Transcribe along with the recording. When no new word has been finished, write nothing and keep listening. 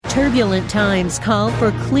Turbulent times call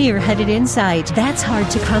for clear-headed insight. That's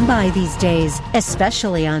hard to come by these days,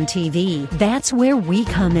 especially on TV. That's where we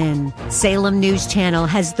come in. Salem News Channel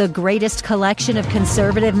has the greatest collection of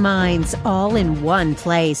conservative minds all in one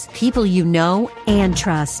place. People you know and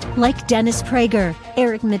trust, like Dennis Prager,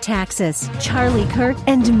 Eric Metaxas, Charlie Kirk,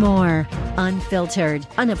 and more. Unfiltered,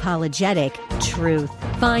 unapologetic truth.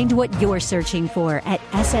 Find what you're searching for at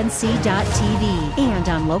snc.tv and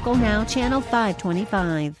on Local Now, Channel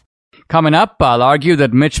 525. Coming up, I'll argue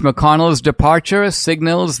that Mitch McConnell's departure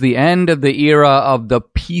signals the end of the era of the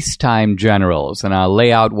peacetime generals, and I'll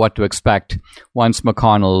lay out what to expect once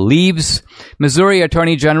McConnell leaves. Missouri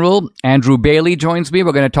Attorney General Andrew Bailey joins me.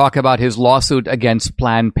 We're going to talk about his lawsuit against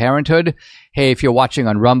Planned Parenthood. Hey, if you're watching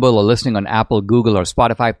on Rumble or listening on Apple, Google, or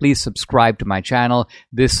Spotify, please subscribe to my channel.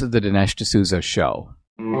 This is the Dinesh D'Souza Show.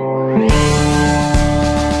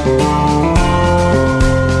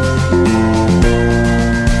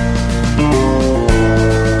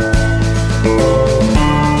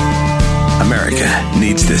 America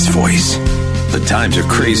needs this voice. The times are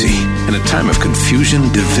crazy. In a time of confusion,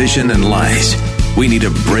 division, and lies, we need a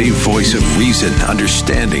brave voice of reason,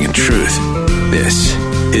 understanding, and truth. This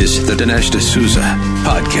is the Dinesh D'Souza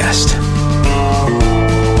Podcast.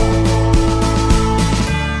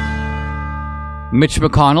 Mitch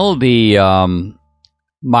McConnell, the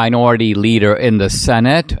minority leader in the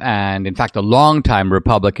Senate, and in fact a longtime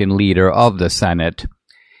Republican leader of the Senate,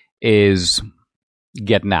 is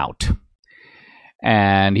getting out.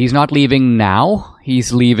 And he's not leaving now.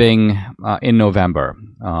 He's leaving in November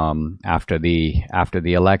after the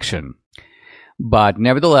election. But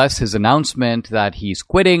nevertheless, his announcement that he's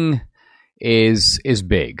quitting is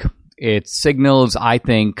big. It signals, I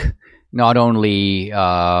think, not only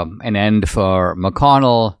an end for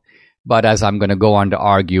McConnell, but as I'm going to go on to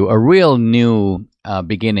argue, a real new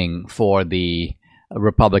beginning for the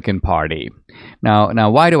Republican Party.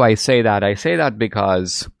 Now, why do I say that? I say that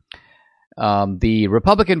because the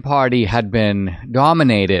Republican Party had been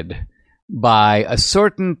dominated by a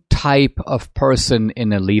certain type of person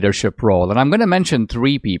in a leadership role. And I'm going to mention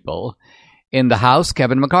three people. In the House,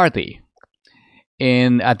 Kevin McCarthy.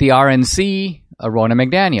 At the RNC, Ronna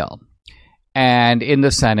McDaniel. And in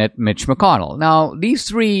the Senate, Mitch McConnell. Now, these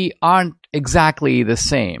three aren't exactly the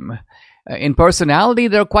same. In personality,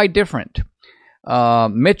 they're quite different.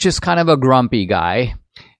 Mitch is kind of a grumpy guy.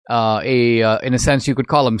 In a sense, you could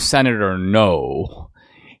call him Senator No.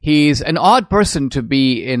 He's an odd person to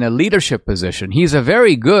be in a leadership position. He's a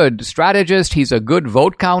very good strategist. He's a good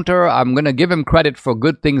vote counter. I'm going to give him credit for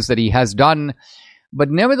good things that he has done. But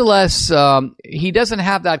nevertheless, he doesn't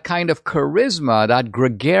have that kind of charisma, that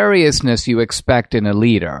gregariousness you expect in a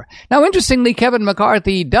leader. Now, interestingly, Kevin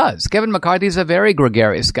McCarthy does. Kevin McCarthy is a very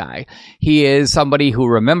gregarious guy. He is somebody who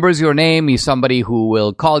remembers your name. He's somebody who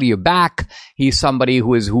will call you back. He's somebody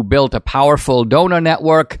who built a powerful donor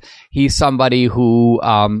network. He's somebody who,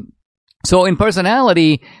 so in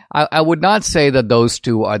personality, I would not say that those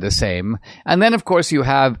two are the same. And then, of course, you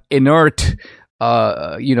have inert,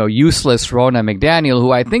 useless Ronna McDaniel,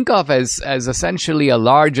 who I think of as essentially a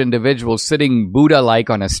large individual sitting Buddha-like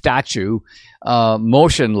on a statue,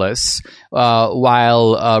 motionless,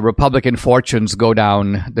 while Republican fortunes go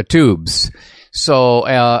down the tubes. So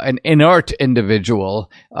an inert individual,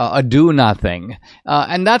 a do-nothing.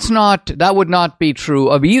 And that would not be true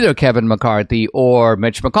of either Kevin McCarthy or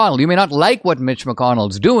Mitch McConnell. You may not like what Mitch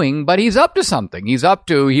McConnell's doing, but he's up to something.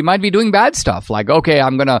 He might be doing bad stuff, like, okay,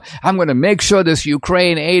 I'm gonna make sure this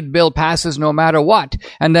Ukraine aid bill passes no matter what.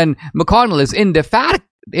 And then McConnell is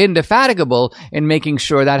indefatigable in making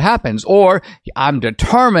sure that happens. Or I'm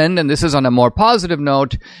determined, and this is on a more positive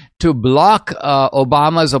note, to block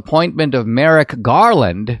Obama's appointment of Merrick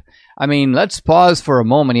Garland. I mean, let's pause for a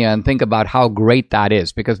moment here and think about how great that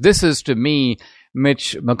is, because this is, to me,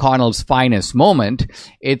 Mitch McConnell's finest moment.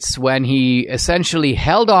 It's when he essentially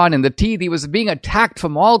held on in the teeth. He was being attacked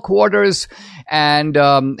from all quarters, and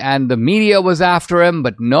the media was after him,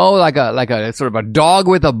 but no, like a sort of a dog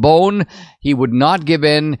with a bone, he would not give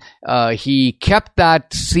in. He kept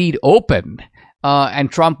that seat open. And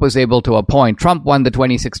Trump was able to appoint. Trump won the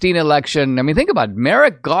 2016 election. I mean, think about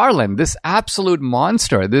Merrick Garland, this absolute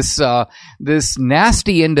monster, this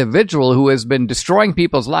nasty individual who has been destroying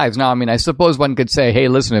people's lives. Now, I mean, I suppose one could say, hey,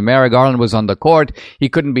 listen, if Merrick Garland was on the court, he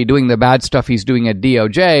couldn't be doing the bad stuff he's doing at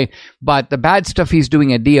DOJ. But the bad stuff he's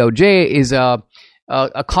doing at DOJ is a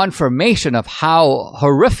confirmation of how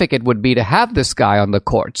horrific it would be to have this guy on the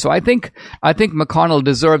court. So I think McConnell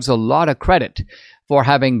deserves a lot of credit for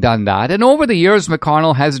having done that. And over the years,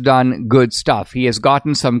 McConnell has done good stuff. He has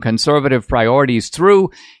gotten some conservative priorities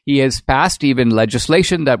through. He has passed even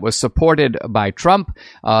legislation that was supported by Trump,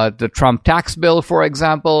 the Trump tax bill, for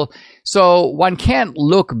example. So one can't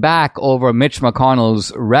look back over Mitch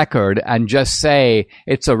McConnell's record and just say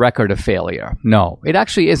it's a record of failure. No, it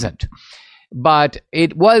actually isn't. But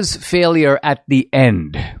it was failure at the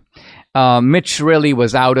end. Mitch really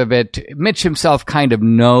was out of it. Mitch himself kind of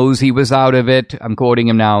knows he was out of it. I'm quoting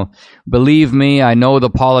him now. "Believe me, I know the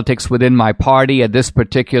politics within my party at this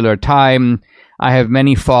particular time. I have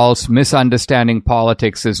many faults. Misunderstanding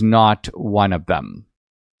politics is not one of them."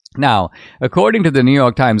 Now, according to the New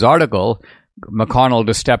York Times article, McConnell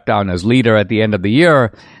to step down as leader at the end of the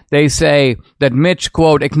year, they say that Mitch,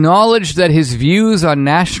 quote, acknowledged that his views on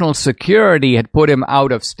national security had put him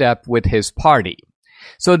out of step with his party.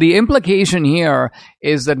 So the implication here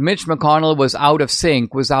is that Mitch McConnell was out of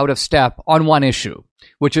sync, was out of step on one issue,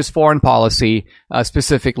 which is foreign policy,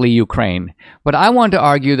 specifically Ukraine. But I want to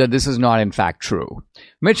argue that this is not in fact true.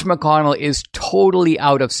 Mitch McConnell is totally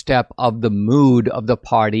out of step of the mood of the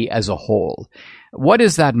party as a whole. What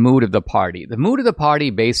is that mood of the party? The mood of the party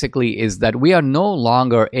basically is that we are no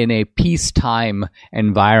longer in a peacetime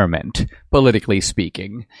environment, politically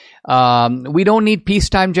speaking. We don't need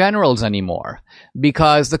peacetime generals anymore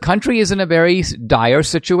because the country is in a very dire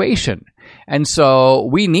situation. And so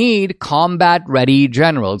we need combat-ready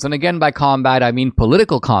generals. And again, by combat, I mean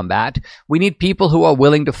political combat. We need people who are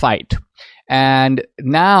willing to fight. And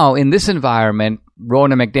now in this environment,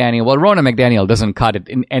 Ronna McDaniel doesn't cut it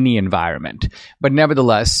in any environment. But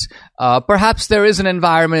nevertheless, perhaps there is an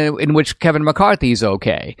environment in which Kevin McCarthy is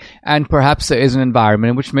okay. And perhaps there is an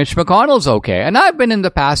environment in which Mitch McConnell's okay. And I've been in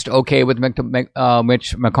the past okay with Mitch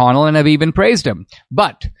McConnell and have even praised him.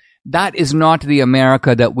 But that is not the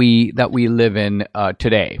America that we live in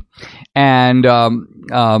today. And we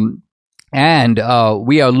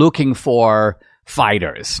are looking for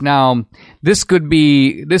fighters. Now, this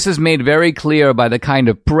is made very clear by the kind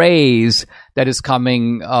of praise that is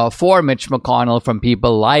coming for Mitch McConnell from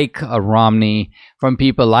people like Romney, from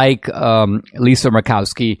people like Lisa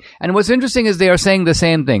Murkowski. And what's interesting is they are saying the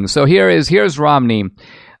same thing. So here's Romney.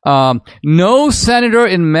 No senator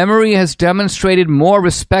in memory has demonstrated more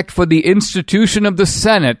respect for the institution of the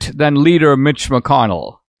Senate than leader Mitch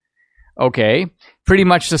McConnell. Okay. Pretty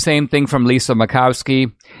much the same thing from Lisa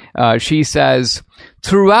Murkowski. She says,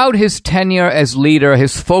 throughout his tenure as leader,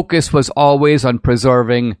 his focus was always on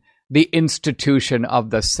preserving the institution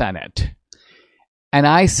of the Senate. And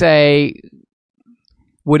I say,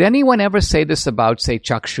 would anyone ever say this about, say,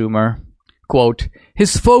 Chuck Schumer? Quote,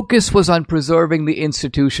 his focus was on preserving the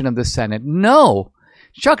institution of the Senate. No.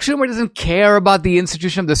 Chuck Schumer doesn't care about the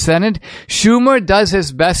institution of the Senate. Schumer does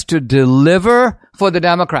his best to deliver for the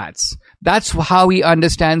Democrats. That's how he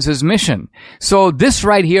understands his mission. So this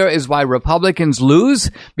right here is why Republicans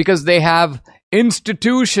lose, because they have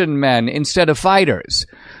institution men instead of fighters.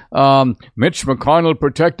 Mitch McConnell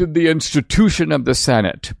protected the institution of the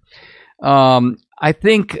Senate. I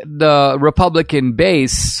think the Republican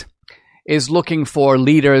base is looking for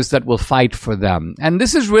leaders that will fight for them. And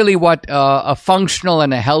this is really what a functional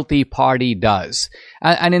and a healthy party does.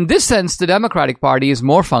 And in this sense, the Democratic Party is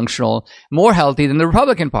more functional, more healthy than the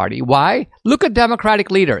Republican Party. Why? Look at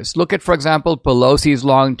Democratic leaders. Look at, for example, Pelosi's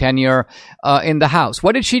long tenure in the House.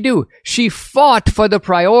 What did she do? She fought for the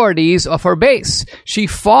priorities of her base. She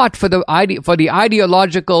fought for the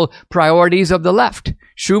ideological priorities of the left.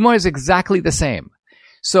 Schumer is exactly the same.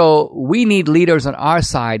 So we need leaders on our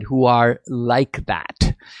side who are like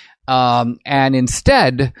that. And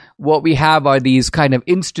instead, what we have are these kind of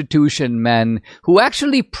institution men who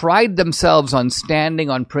actually pride themselves on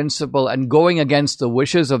standing on principle and going against the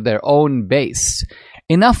wishes of their own base.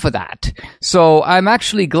 Enough of that. So I'm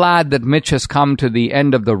actually glad that Mitch has come to the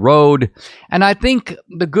end of the road. And I think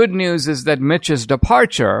the good news is that Mitch's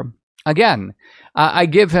departure, again, I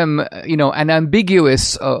give him, an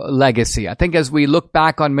ambiguous legacy. I think as we look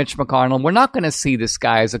back on Mitch McConnell, we're not going to see this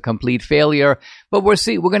guy as a complete failure, but we're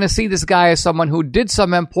going to see this guy as someone who did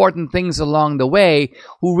some important things along the way,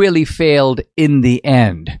 who really failed in the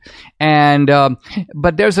end. And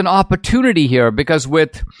but there's an opportunity here because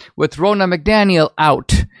with Ronna McDaniel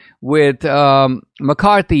out, with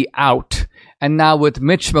McCarthy out, and now with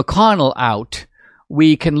Mitch McConnell out,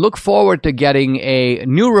 we can look forward to getting a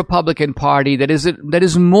new Republican Party that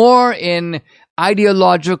is more in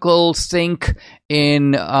ideological sync,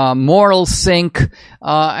 in moral sync,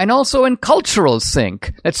 and also in cultural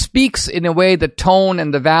sync, that speaks in a way the tone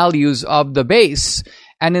and the values of the base,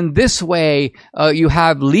 And in this way, you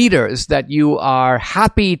have leaders that you are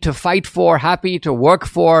happy to fight for, happy to work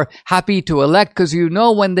for, happy to elect, because you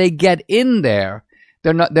know when they get in there,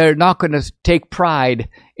 they're not going to take pride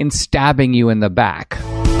in stabbing you in the back.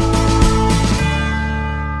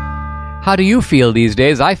 How do you feel these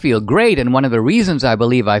days? I feel great, and one of the reasons I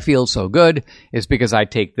believe I feel so good is because I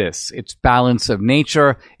take this. It's Balance of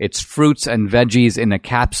Nature. It's fruits and veggies in a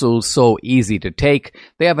capsule, so easy to take.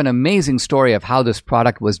 They have an amazing story of how this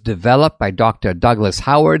product was developed by Dr. Douglas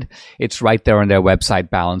Howard. It's right there on their website,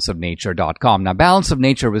 balanceofnature.com. Now, Balance of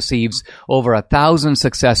Nature receives over 1,000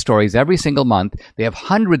 success stories every single month. They have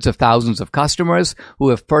hundreds of thousands of customers who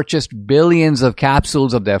have purchased billions of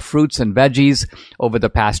capsules of their fruits and veggies over the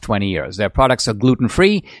past 20 years. Their products are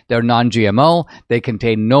gluten-free, they're non-GMO, they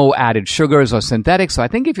contain no added sugars or synthetics. So I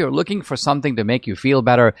think if you're looking for something to make you feel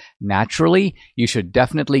better naturally, you should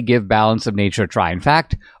definitely give Balance of Nature a try. In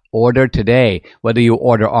fact, order today. Whether you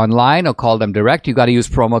order online or call them direct, you got to use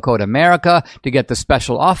promo code America to get the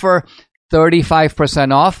special offer.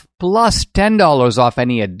 35% off plus $10 off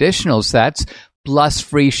any additional sets, plus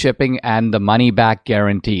free shipping and the money-back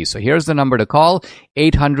guarantee. So here's the number to call,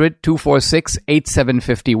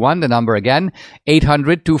 800-246-8751. The number again,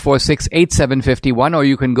 800-246-8751, or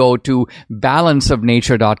you can go to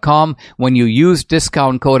balanceofnature.com. When you use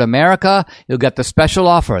discount code America, you'll get the special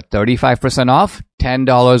offer, 35% off,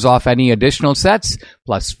 $10 off any additional sets,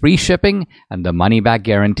 plus free shipping and the money-back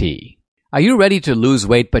guarantee. Are you ready to lose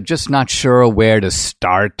weight but just not sure where to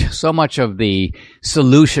start? So much of the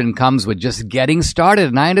solution comes with just getting started.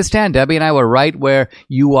 And I understand Debbie and I were right where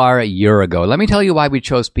you are a year ago. Let me tell you why we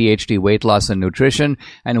chose PhD Weight Loss and Nutrition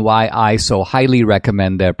and why I so highly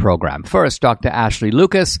recommend their program. First, Dr. Ashley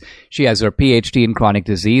Lucas. She has her PhD in chronic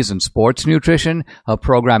disease and sports nutrition. Her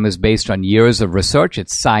program is based on years of research.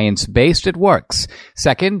 It's science-based. It works.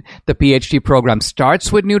 Second, the PhD program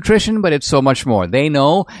starts with nutrition, but it's so much more. They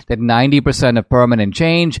know that 90% of permanent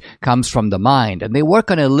change comes from the mind, and they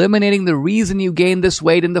work on eliminating the reason you gained this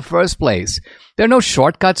weight in the first place. There are no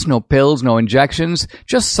shortcuts, no pills, no injections,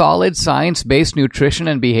 just solid science-based nutrition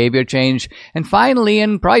and behavior change. And finally,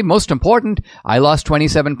 and probably most important, I lost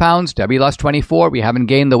 27 pounds, Debbie lost 24, we haven't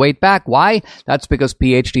gained the weight back. Why? That's because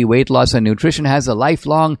PhD Weight Loss and Nutrition has a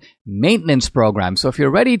lifelong maintenance program. So if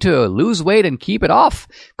you're ready to lose weight and keep it off,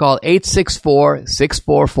 call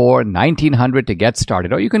 864-644-1900 to get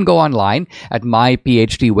started. Or you can go online at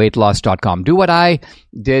myphdweightloss.com. Do what I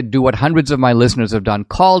did, do what hundreds of my listeners have done.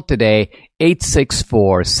 Call today,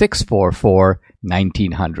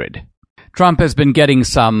 864-644-1900. Trump has been getting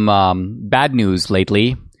some bad news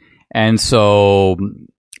lately, and so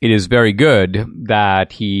it is very good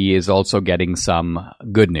that he is also getting some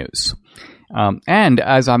good news. And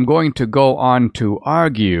as I'm going to go on to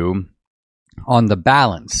argue on the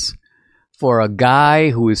balance for a guy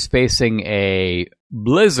who is facing a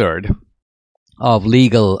blizzard of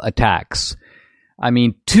legal attacks. I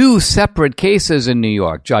mean, two separate cases in New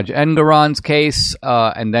York. Judge Engoron's case,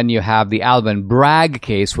 and then you have the Alvin Bragg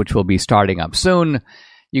case, which will be starting up soon.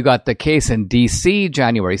 You got the case in D.C.,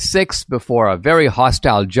 January 6th, before a very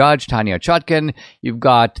hostile judge, Tanya Chutkan. You've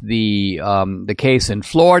got the case in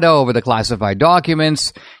Florida over the classified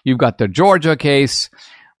documents. You've got the Georgia case.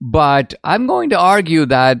 But I'm going to argue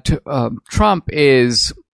that Trump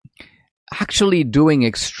is actually doing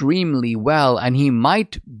extremely well, and he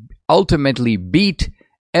might ultimately beat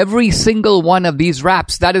every single one of these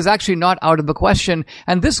raps. That is actually not out of the question.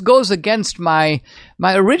 And this goes against my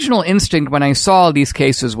original instinct when I saw these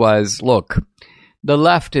cases was, look, the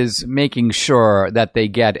left is making sure that they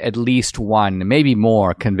get at least one, maybe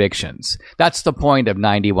more convictions. That's the point of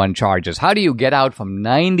 91 charges. How do you get out from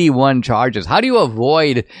 91 charges? How do you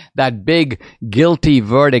avoid that big guilty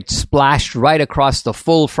verdict splashed right across the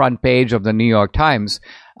full front page of the New York Times?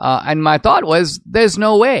 And my thought was, there's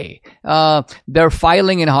no way. They're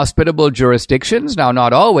filing in hospitable jurisdictions. Now,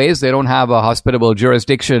 not always. They don't have a hospitable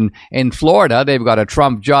jurisdiction in Florida. They've got a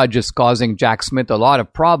Trump judge is causing Jack Smith a lot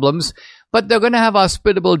of problems. But they're going to have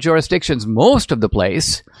hospitable jurisdictions most of the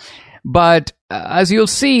place. But as you'll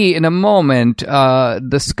see in a moment,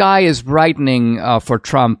 the sky is brightening for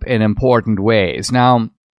Trump in important ways. Now,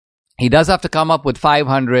 he does have to come up with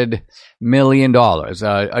 $500 million,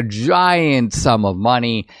 a giant sum of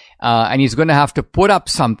money, and he's going to have to put up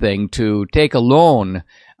something to take a loan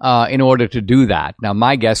in order to do that. Now,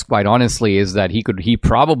 my guess, quite honestly, is that he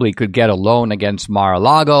probably could get a loan against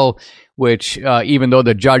Mar-a-Lago, which even though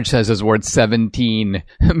the judge says is worth $17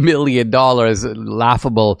 million,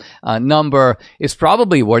 laughable number, is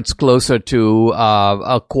probably worth closer to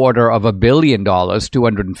 $250 million,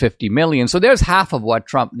 $250 million. So there's half of what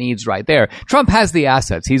Trump needs right there. Trump has the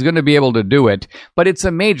assets. He's going to be able to do it, but it's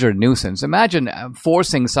a major nuisance. Imagine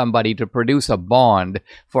forcing somebody to produce a bond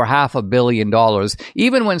for $500 million.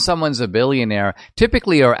 Even when someone's a billionaire,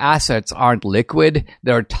 typically your assets aren't liquid.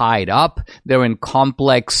 They're tied up. They're in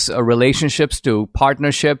complex relationships to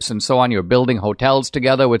partnerships and so on. You're building hotels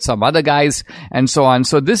together with some other guys and so on.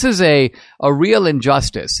 So this is a real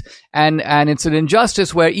injustice. And it's an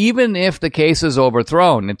injustice where even if the case is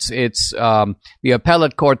overthrown, the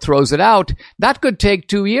appellate court throws it out, that could take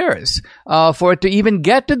 2 years for it to even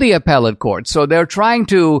get to the appellate court. So they're trying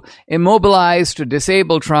to immobilize, to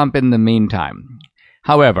disable Trump in the meantime.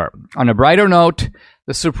 However, on a brighter note,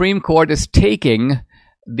 the Supreme Court is taking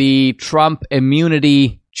the Trump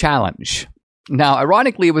immunity challenge. Now,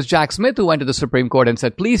 ironically, it was Jack Smith who went to the Supreme Court and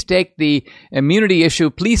said, please take the immunity issue,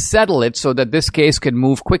 please settle it so that this case can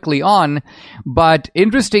move quickly on. But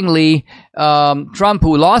interestingly, Trump,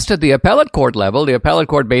 who lost at the appellate court level, the appellate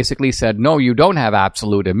court basically said, no, you don't have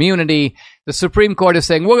absolute immunity. The Supreme Court is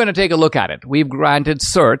saying, we're going to take a look at it. We've granted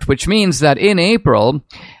cert, which means that in April,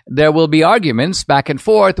 there will be arguments back and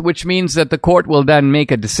forth, which means that the court will then make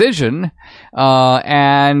a decision,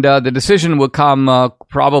 and the decision will come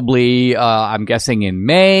probably, I'm guessing, in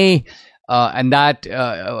May. And that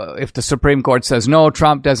if the Supreme Court says, no,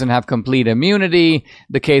 Trump doesn't have complete immunity,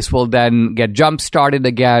 the case will then get jump-started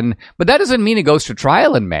again. But that doesn't mean it goes to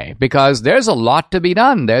trial in May, because there's a lot to be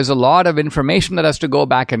done. There's a lot of information that has to go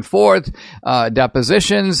back and forth,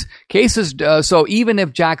 depositions, cases. So even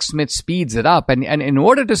if Jack Smith speeds it up, and in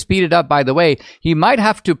order to speed it up, by the way, he might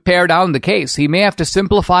have to pare down the case. He may have to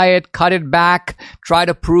simplify it, cut it back, try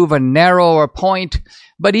to prove a narrower point.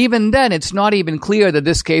 But even then, it's not even clear that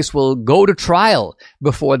this case will go to trial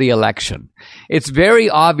before the election. It's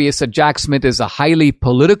very obvious that Jack Smith is a highly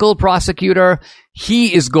political prosecutor.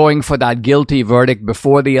 He is going for that guilty verdict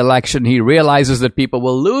before the election. He realizes that people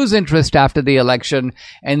will lose interest after the election.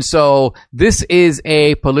 And so this is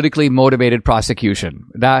a politically motivated prosecution.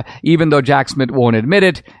 That, even though Jack Smith won't admit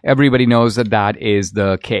it, everybody knows that that is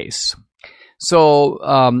the case. So,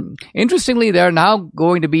 interestingly, there are now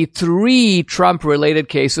going to be 3 Trump-related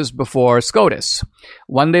cases before SCOTUS.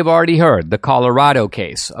 One they've already heard, the Colorado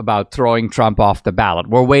case about throwing Trump off the ballot.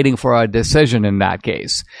 We're waiting for a decision in that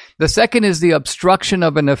case. The second is the obstruction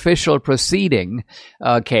of an official proceeding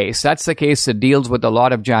case. That's the case that deals with a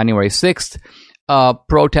lot of January 6th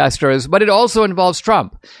protesters, but it also involves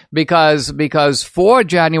Trump because for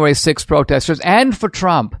January 6th protesters and for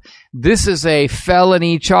Trump, this is a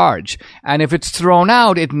felony charge. And if it's thrown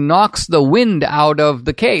out, it knocks the wind out of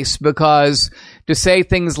the case, because to say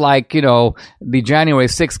things like, the January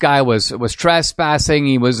 6th guy was trespassing,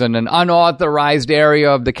 he was in an unauthorized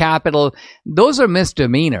area of the Capitol, those are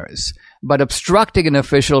misdemeanors. But obstructing an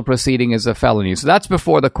official proceeding is a felony. So that's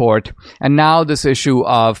before the court. And now this issue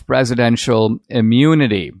of presidential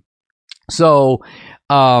immunity. So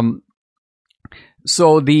the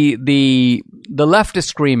left is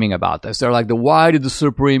screaming about this. They're like, why did the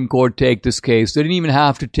Supreme Court take this case? They didn't even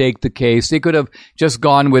have to take the case. They could have just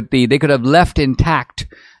gone with they could have left intact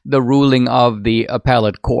the ruling of the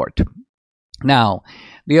appellate court. Now,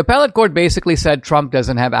 the appellate court basically said Trump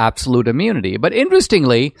doesn't have absolute immunity. But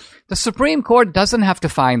interestingly, the Supreme Court doesn't have to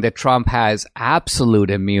find that Trump has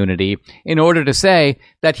absolute immunity in order to say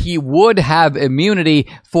that he would have immunity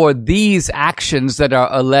for these actions that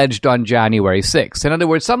are alleged on January 6th. In other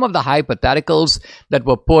words, some of the hypotheticals that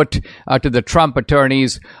were put to the Trump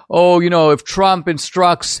attorneys, if Trump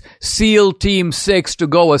instructs SEAL Team 6 to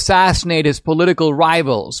go assassinate his political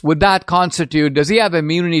rivals, would that constitute, does he have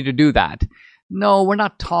immunity to do that? No, we're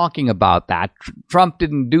not talking about that. Trump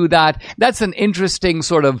didn't do that. That's an interesting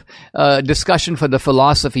sort of discussion for the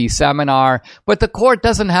philosophy seminar. But the court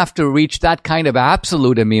doesn't have to reach that kind of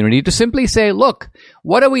absolute immunity to simply say, look,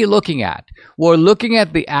 what are we looking at? We're looking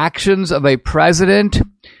at the actions of a president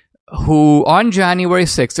who, on January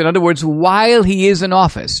 6th, in other words, while he is in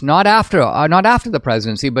office, not after the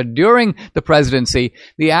presidency, but during the presidency,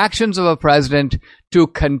 the actions of a president to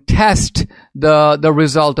contest the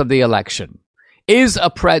result of the election. Does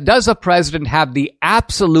a president have the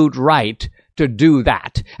absolute right to do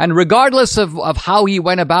that? And regardless of how he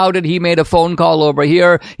went about it, he made a phone call over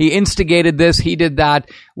here, he instigated this, he did that.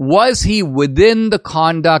 Was he within the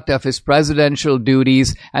conduct of his presidential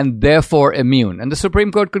duties and therefore immune? And the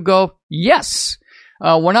Supreme Court could go, yes.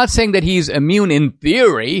 We're not saying that he's immune in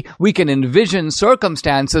theory. We can envision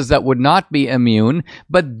circumstances that would not be immune,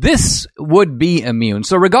 but this would be immune.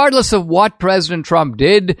 So regardless of what President Trump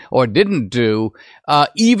did or didn't do,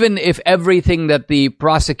 even if everything that the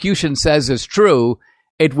prosecution says is true,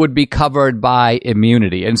 it would be covered by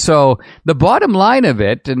immunity. And so the bottom line of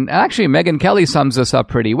it, and actually Megyn Kelly sums this up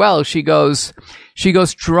pretty well, she goes,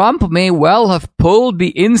 Trump may well have pulled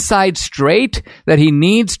the inside straight that he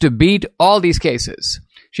needs to beat all these cases.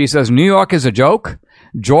 She says New York is a joke.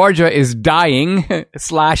 Georgia is dying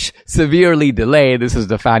 / severely delayed. This is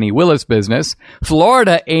the Fani Willis business.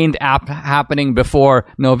 Florida ain't happening before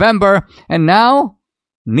November. And now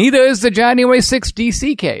neither is the January 6th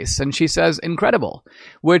D.C. case. And she says, incredible.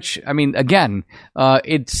 Which, I mean, again,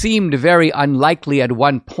 it seemed very unlikely at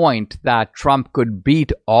one point that Trump could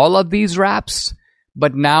beat all of these raps.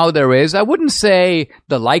 But now there is, I wouldn't say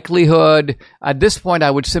the likelihood. At this point,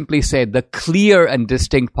 I would simply say the clear and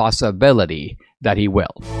distinct possibility that he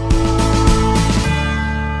will.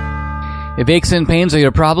 If aches and pains are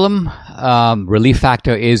your problem, Relief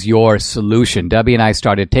Factor is your solution. Debbie and I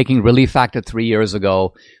started taking Relief Factor 3 years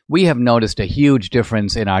ago. We have noticed a huge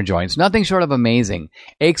difference in our joints. Nothing short of amazing.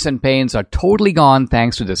 Aches and pains are totally gone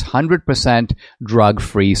thanks to this 100%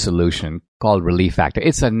 drug-free solution called Relief Factor.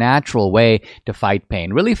 It's a natural way to fight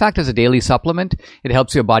pain. Relief Factor is a daily supplement. It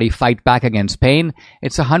helps your body fight back against pain.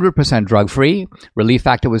 It's 100% drug-free. Relief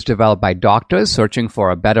Factor was developed by doctors searching for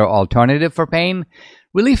a better alternative for pain.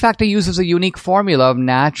 Relief Factor uses a unique formula of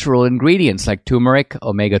natural ingredients like turmeric,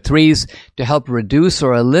 omega-3s to help reduce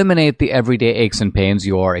or eliminate the everyday aches and pains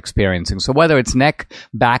you're experiencing. So whether it's neck,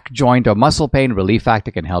 back, joint, or muscle pain, Relief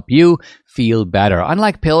Factor can help you feel better.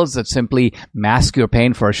 Unlike pills that simply mask your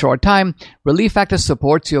pain for a short time, Relief Factor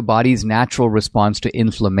supports your body's natural response to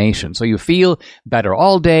inflammation. So you feel better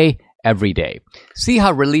all day, every day. See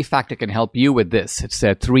how Relief Factor can help you with this. It's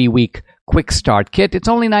their 3-week quick start kit. It's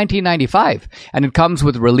only $19.95, and it comes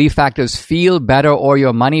with Relief Factor's feel better or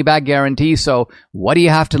your money back guarantee. So what do you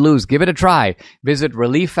have to lose? Give it a try. Visit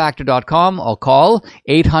relieffactor.com or call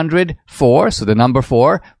 800-4, so the number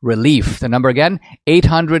 4, relief. The number again,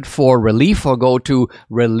 800-4-relief, or go to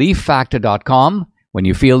relieffactor.com. When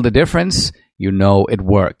you feel the difference, you know it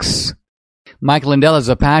works. Mike Lindell has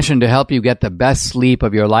a passion to help you get the best sleep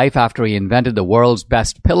of your life. After he invented the world's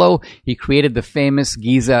best pillow, he created the famous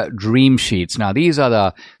Giza Dream Sheets. Now, these are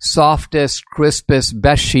the softest, crispest,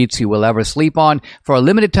 best sheets you will ever sleep on. For a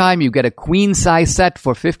limited time, you get a queen size set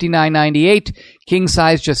for $59.98, king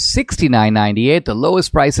size just $69.98, the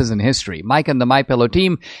lowest prices in history. Mike and the MyPillow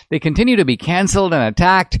team, they continue to be canceled and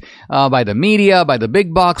attacked by the media, by the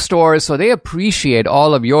big box stores, so they appreciate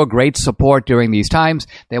all of your great support during these times.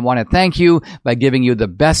 They want to thank you by giving you the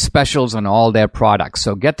best specials on all their products.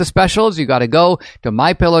 So get the specials. You got to go to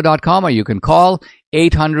mypillow.com, or you can call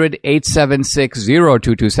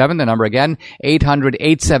 800-876-0227. The number again,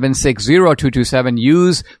 800-876-0227.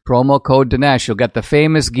 Use promo code Dinesh. You'll get the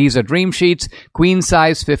famous Giza Dream Sheets, queen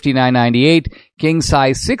size $59.98, king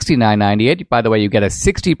size $69.98. By the way, you get a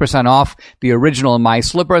 60% off the original My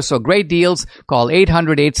Slipper. So great deals. Call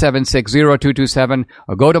 800-876-0227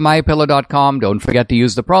 or go to mypillow.com. Don't forget to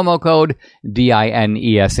use the promo code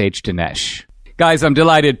DINESH Dinesh. Guys, I'm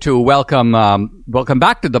delighted to welcome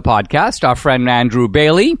back to the podcast our friend Andrew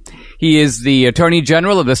Bailey. He is the Attorney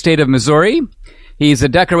General of the state of Missouri. He's a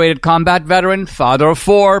decorated combat veteran, father of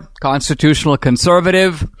 4, constitutional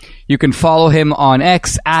conservative. You can follow him on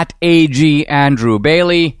X at AG Andrew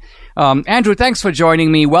Bailey. Andrew, thanks for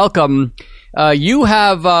joining me. Welcome. You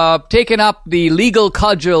have taken up the legal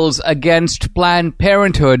cudgels against Planned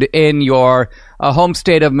Parenthood in your home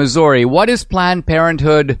state of Missouri. What is Planned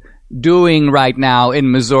Parenthood doing right now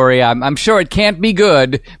in Missouri? I'm sure it can't be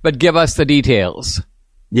good, but give us the details.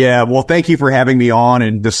 Yeah, well, thank you for having me on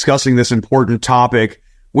and discussing this important topic.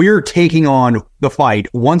 We are taking on the fight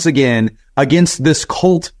once again against this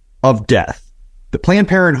cult of death. The Planned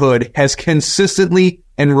Parenthood has consistently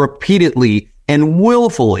and repeatedly and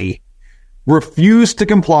willfully refused to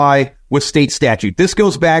comply with state statute. This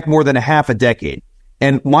goes back more than a half a decade.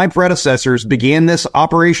 And my predecessors began this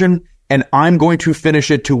operation, and I'm going to finish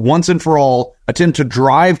it to once and for all attempt to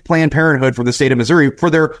drive Planned Parenthood from the state of Missouri for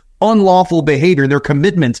their unlawful behavior, their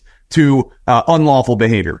commitment to unlawful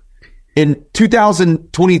behavior. In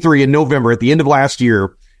 2023, in November, at the end of last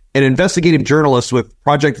year, an investigative journalist with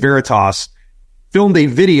Project Veritas filmed a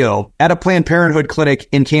video at a Planned Parenthood clinic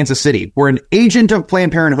in Kansas City where an agent of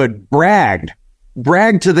Planned Parenthood bragged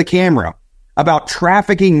to the camera about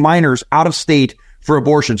trafficking minors out of state for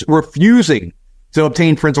abortions, refusing to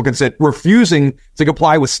obtain parental consent, refusing to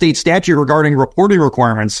comply with state statute regarding reporting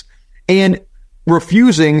requirements. And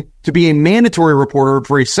refusing to be a mandatory reporter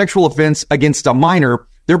for a sexual offense against a minor,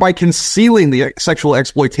 thereby concealing the sexual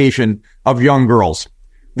exploitation of young girls.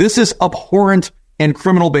 This is abhorrent and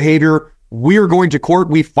criminal behavior. We are going to court.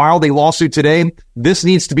 We filed a lawsuit today. This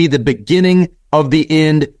needs to be the beginning of the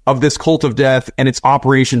end of this cult of death and its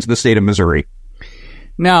operations in the state of Missouri.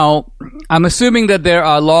 Now, I'm assuming that there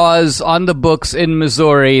are laws on the books in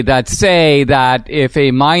Missouri that say that if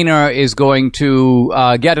a minor is going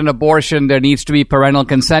to get an abortion, there needs to be parental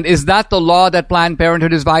consent. Is that the law that Planned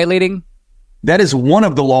Parenthood is violating? That is one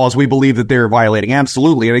of the laws we believe that they're violating.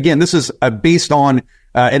 Absolutely. And again, this is based on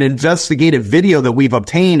an investigative video that we've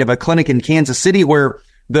obtained of a clinic in Kansas City where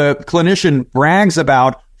the clinician brags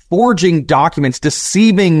about forging documents,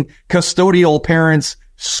 deceiving custodial parents,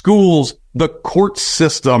 schools, the court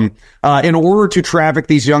system, in order to traffic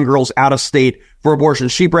these young girls out of state for abortion.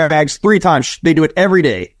 She brags 3 times. They do it every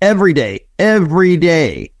day.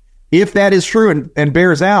 If that is true and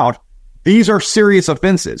bears out, these are serious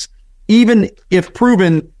offenses. Even if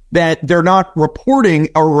proven that they're not reporting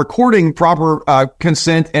or recording proper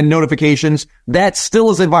consent and notifications, that still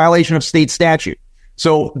is a violation of state statute.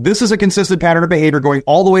 So this is a consistent pattern of behavior going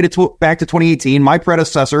all the way back to 2018. My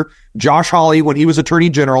predecessor, Josh Hawley, when he was Attorney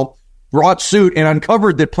General, brought suit and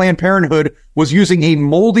uncovered that Planned Parenthood was using a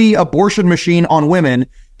moldy abortion machine on women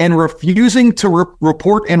and refusing to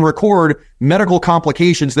report and record medical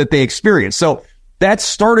complications that they experienced. So that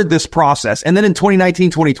started this process. And then in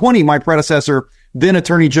 2019, 2020, my predecessor, then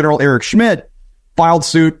Attorney General Eric Schmidt, filed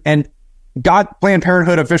suit and got Planned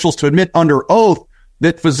Parenthood officials to admit under oath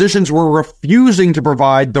that physicians were refusing to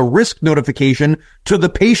provide the risk notification to the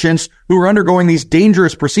patients who were undergoing these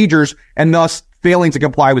dangerous procedures and thus failing to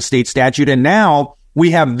comply with state statute. And now we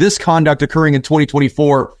have this conduct occurring in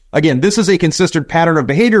 2024. Again, this is a consistent pattern of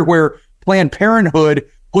behavior where Planned Parenthood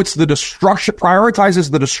prioritizes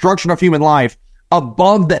the destruction of human life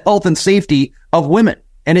above the health and safety of women.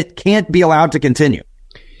 And it can't be allowed to continue.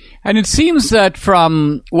 And it seems that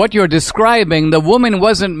from what you're describing, the woman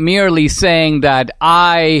wasn't merely saying that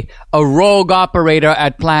I, a rogue operator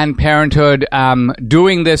at Planned Parenthood, am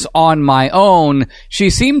doing this on my own.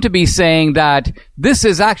 She seemed to be saying that this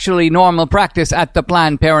is actually normal practice at the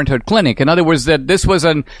Planned Parenthood clinic. In other words, that this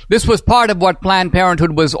was part of what Planned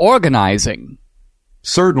Parenthood was organizing.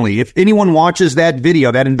 Certainly. If anyone watches that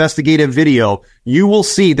video, that investigative video, you will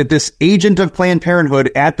see that this agent of Planned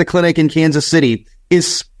Parenthood at the clinic in Kansas City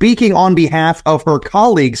is speaking on behalf of her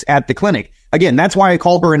colleagues at the clinic. Again, that's why I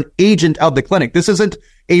call her an agent of the clinic. This isn't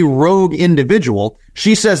a rogue individual.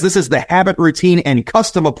 She says this is the habit, routine, and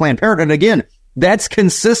custom of Planned Parenthood. And again, that's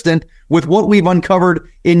consistent with what we've uncovered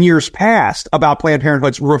in years past about Planned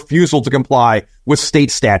Parenthood's refusal to comply with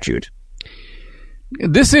state statute.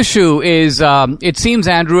 This issue is, it seems,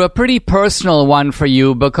 Andrew, a pretty personal one for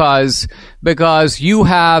you because you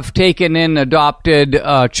have taken in adopted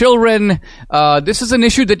children. This is an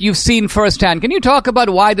issue that you've seen firsthand. Can you talk about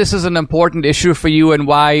why this is an important issue for you and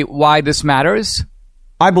why this matters?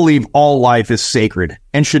 I believe all life is sacred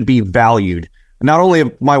and should be valued. Not only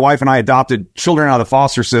have my wife and I adopted children out of the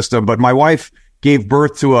foster system, but my wife gave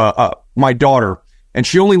birth to my daughter. And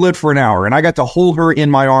she only lived for an hour, and I got to hold her in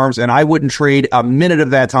my arms, and I wouldn't trade a minute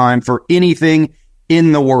of that time for anything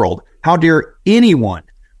in the world. How dare anyone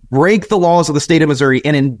break the laws of the state of Missouri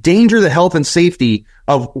and endanger the health and safety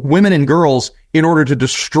of women and girls in order to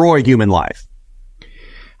destroy human life?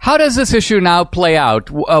 How does this issue now play out?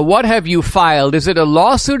 What have you filed? Is it a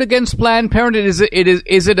lawsuit against Planned Parenthood?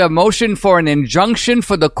 Is it a motion for an injunction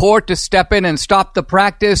for the court to step in and stop the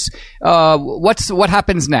practice? What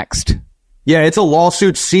happens next? Yeah, it's a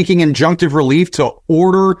lawsuit seeking injunctive relief to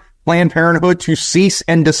order Planned Parenthood to cease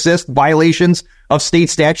and desist violations of state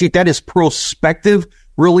statute. That is prospective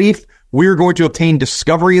relief. We're going to obtain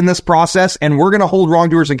discovery in this process, and we're going to hold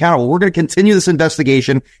wrongdoers accountable. We're going to continue this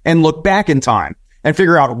investigation and look back in time and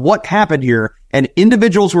figure out what happened here. And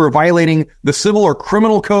individuals who are violating the civil or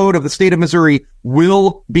criminal code of the state of Missouri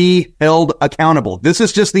will be held accountable. This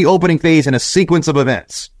is just the opening phase in a sequence of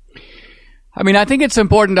events. I mean, I think it's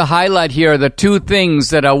important to highlight here the two things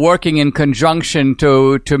that are working in conjunction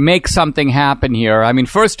to make something happen here. I mean,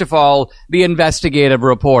 first of all, the investigative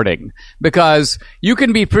reporting, because you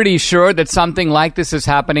can be pretty sure that something like this is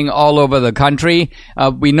happening all over the country.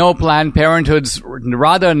 We know Planned Parenthood's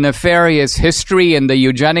rather nefarious history in the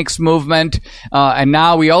eugenics movement, and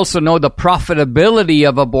now we also know the profitability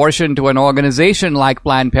of abortion to an organization like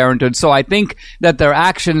Planned Parenthood. So I think that their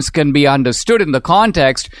actions can be understood in the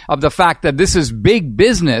context of the fact that this is big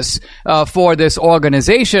business for this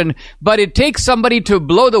organization, but it takes somebody to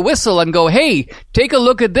blow the whistle and go, hey, take a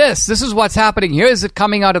look at this. This is what's happening. Here is it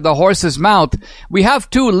coming out of the horse's mouth. We have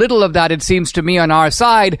too little of that, it seems to me, on our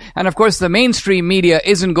side. And of course, the mainstream media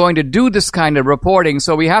isn't going to do this kind of reporting.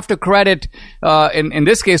 So we have to credit, in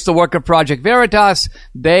this case, the work of Project Veritas.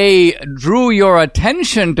 They drew your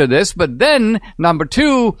attention to this. But then, number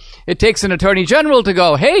two, it takes an attorney general to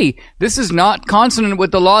go, hey, this is not consonant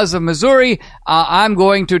with the laws of Missouri. I'm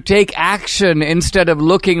going to take action instead of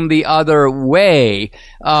looking the other way.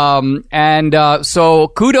 So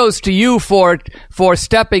kudos to you for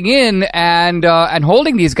stepping in and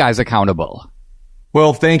holding these guys accountable.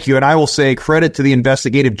 Well, thank you. And I will say credit to the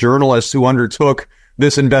investigative journalists who undertook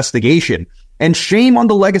this investigation. And shame on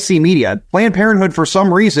the legacy media. Planned Parenthood, for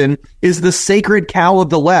some reason, is the sacred cow of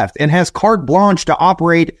the left and has carte blanche to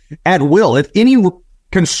operate at will. If any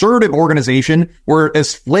conservative organization were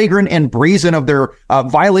as flagrant and brazen of their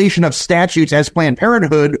violation of statutes as Planned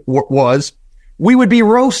Parenthood was, we would be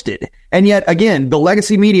roasted. And yet, again, the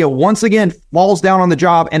legacy media once again falls down on the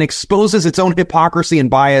job and exposes its own hypocrisy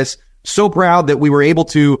and bias. So proud that we were able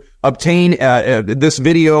to obtain this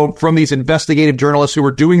video from these investigative journalists who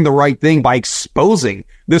were doing the right thing by exposing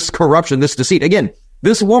this corruption, this deceit. Again,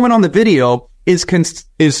 this woman on the video is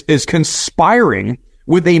conspiring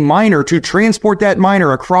with a minor to transport that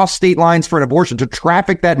minor across state lines for an abortion, to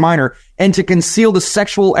traffic that minor, and to conceal the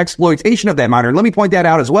sexual exploitation of that minor. And let me point that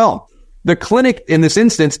out as well. The clinic in this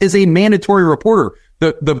instance is a mandatory reporter.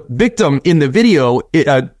 The victim in the video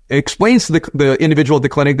explains to the individual at the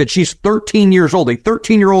clinic that she's 13 years old. A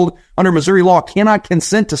 13-year-old under Missouri law cannot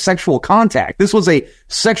consent to sexual contact. This was a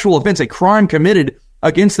sexual offense, a crime committed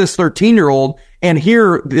against this 13-year-old. And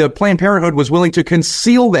here, the Planned Parenthood was willing to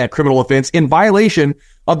conceal that criminal offense in violation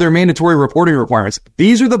of their mandatory reporting requirements.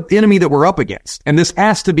 These are the enemy that we're up against. And this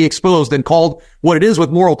has to be exposed and called what it is with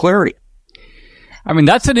moral clarity. I mean,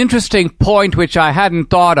 that's an interesting point which I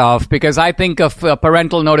hadn't thought of, because I think of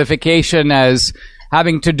parental notification as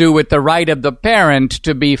having to do with the right of the parent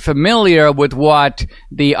to be familiar with what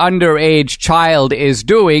the underage child is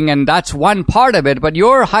doing, and that's one part of it. But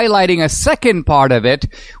you're highlighting a second part of it,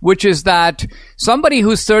 which is that somebody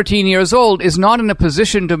who's 13 years old is not in a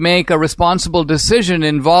position to make a responsible decision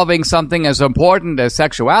involving something as important as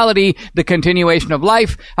sexuality, the continuation of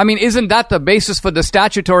life. I mean, isn't that the basis for the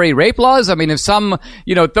statutory rape laws? I mean, if some,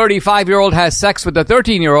 35-year-old has sex with a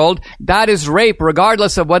 13-year-old, that is rape,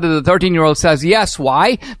 regardless of whether the 13-year-old says yes.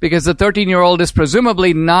 Why? Because the 13-year-old is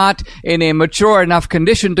presumably not in a mature enough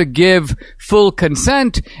condition to give full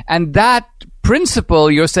consent. And that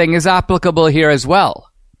principle, you're saying, is applicable here as well.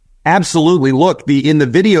 Absolutely. Look, in the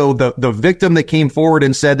video, the victim that came forward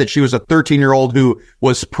and said that she was a 13-year-old who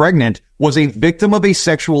was pregnant was a victim of a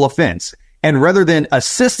sexual offense. And rather than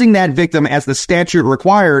assisting that victim as the statute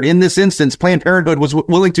required, in this instance, Planned Parenthood was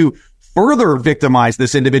willing to further victimize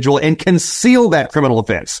this individual and conceal that criminal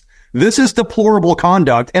offense. This is deplorable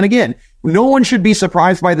conduct. And again, no one should be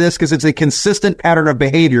surprised by this because it's a consistent pattern of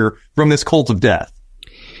behavior from this cult of death.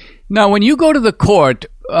 Now, when you go to the court,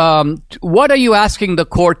 what are you asking the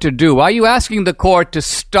court to do? Are you asking the court to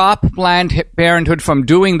stop Planned Parenthood from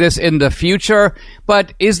doing this in the future?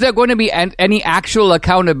 But is there going to be any actual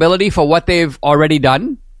accountability for what they've already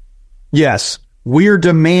done? Yes. We're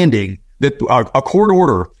demanding that a court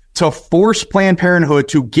order to force Planned Parenthood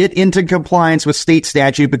to get into compliance with state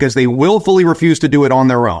statute because they willfully refuse to do it on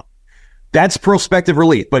their own. That's prospective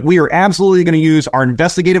relief. But we are absolutely going to use our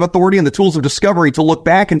investigative authority and the tools of discovery to look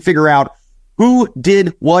back and figure out who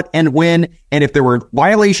did what and when. And if there were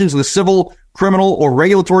violations of the civil, criminal, or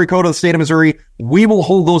regulatory code of the state of Missouri, we will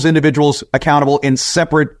hold those individuals accountable in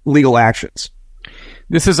separate legal actions.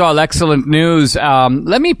 This is all excellent news.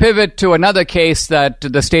 Let me pivot to another case that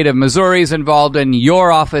the state of Missouri is involved in,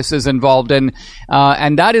 your office is involved in,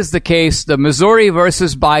 and that is the case, the Missouri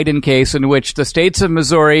versus Biden case, in which the states of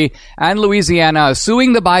Missouri and Louisiana are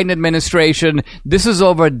suing the Biden administration. This is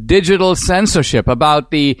over digital censorship,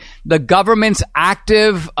 about the government's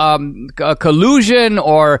active collusion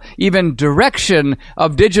or even direction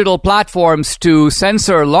of digital platforms to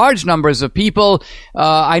censor large numbers of people.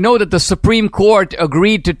 I know that the Supreme Court agreed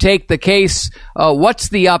to take the case. What's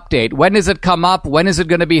the update? When does it come up? When is it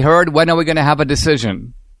going to be heard? When are we going to have a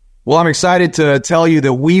decision? Well, I'm excited to tell you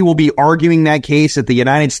that we will be arguing that case at the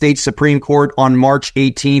United States Supreme Court on March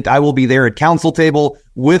 18th. I will be there at counsel table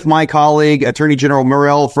with my colleague, Attorney General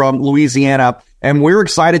Murrell from Louisiana. And we're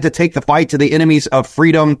excited to take the fight to the enemies of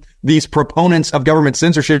freedom, these proponents of government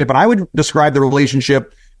censorship. And I would describe the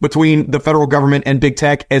relationship between the federal government and big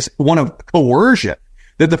tech as one of coercion.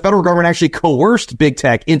 that the federal government actually coerced big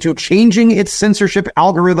tech into changing its censorship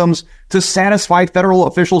algorithms to satisfy federal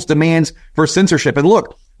officials' demands for censorship. And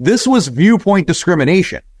look, this was viewpoint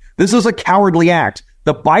discrimination. This is a cowardly act.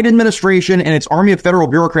 The Biden administration and its army of federal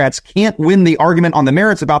bureaucrats can't win the argument on the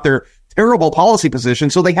merits about their terrible policy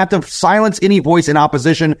position, so they have to silence any voice in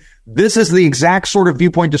opposition. This is the exact sort of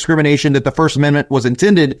viewpoint discrimination that the First Amendment was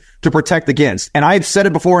intended to protect against. And I've said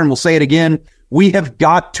it before and will say it again. We have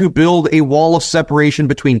got to build a wall of separation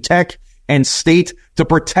between tech and state to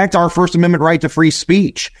protect our First Amendment right to free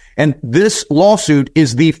speech. And this lawsuit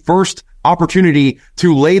is the first opportunity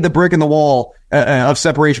to lay the brick in the wall of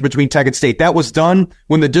separation between tech and state. That was done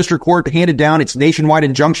when the district court handed down its nationwide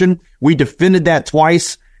injunction. We defended that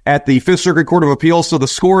twice at the Fifth Circuit Court of Appeals. So the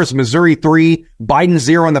score is Missouri 3, Biden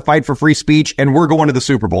 0 in the fight for free speech, and we're going to the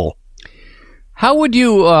Super Bowl. How would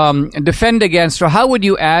you defend against, or how would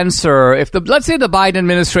you answer if let's say the Biden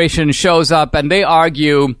administration shows up and they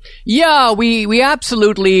argue, yeah, we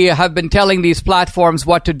absolutely have been telling these platforms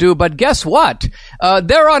what to do, but guess what?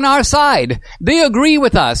 They're on our side. They agree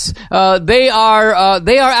with us. They are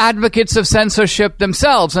advocates of censorship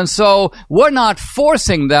themselves, and so we're not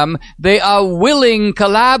forcing them. They are willing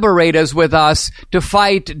collaborators with us to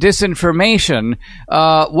fight disinformation.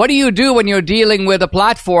 What do you do when you're dealing with a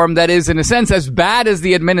platform that is, in a sense, as bad as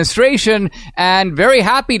the administration and very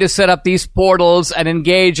happy to set up these portals and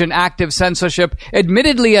engage in active censorship,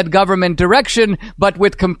 admittedly at government direction, but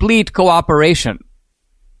with complete cooperation?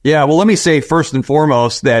 Yeah, well, let me say first and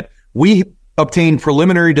foremost that we obtained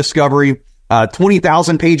preliminary discovery,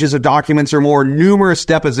 20,000 pages of documents or more, numerous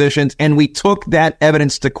depositions, and we took that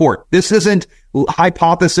evidence to court. This isn't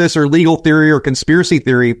hypothesis or legal theory or conspiracy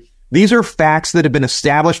theory. These are facts that have been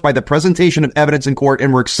established by the presentation of evidence in court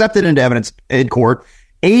and were accepted into evidence in court.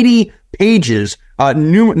 80 pages,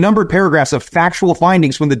 numbered paragraphs of factual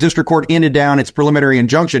findings when the district court handed down its preliminary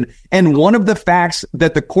injunction. And one of the facts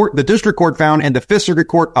that the district court found and the Fifth Circuit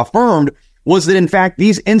Court affirmed was that, in fact,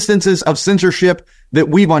 these instances of censorship that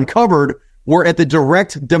we've uncovered were at the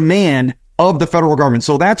direct demand of the federal government.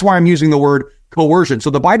 So that's why I'm using the word coercion. So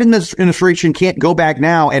the Biden administration can't go back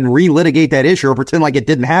now and relitigate that issue or pretend like it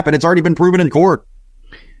didn't happen. It's already been proven in court.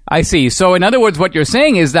 I see. So in other words, what you're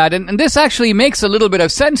saying is that, and this actually makes a little bit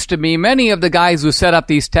of sense to me, many of the guys who set up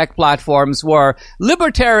these tech platforms were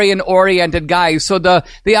libertarian-oriented guys. So the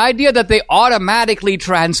idea that they automatically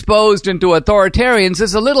transposed into authoritarians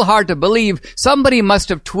is a little hard to believe. Somebody must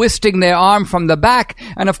have twisting their arm from the back.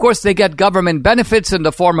 And of course, they get government benefits in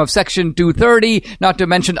the form of Section 230, not to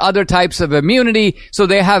mention other types of immunity. So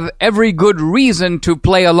they have every good reason to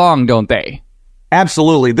play along, don't they?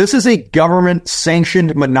 Absolutely. This is a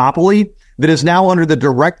government-sanctioned monopoly that is now under the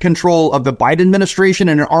direct control of the Biden administration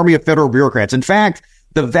and an army of federal bureaucrats. In fact,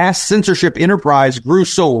 the vast censorship enterprise grew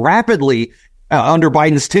so rapidly under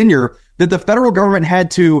Biden's tenure that the federal government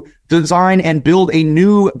had to design and build a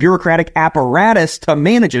new bureaucratic apparatus to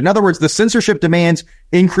manage it. In other words, the censorship demands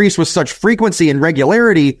increased with such frequency and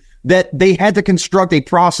regularity that they had to construct a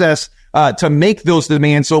process to make those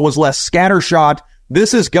demands so it was less scattershot.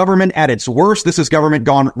 This is government at its worst. This is government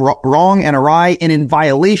gone wrong and awry and in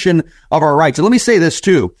violation of our rights. And let me say this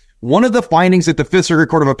too. One of the findings that the Fifth Circuit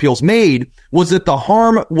Court of Appeals made was that the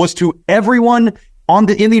harm was to everyone in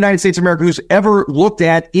the United States of America who's ever looked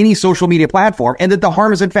at any social media platform, and that the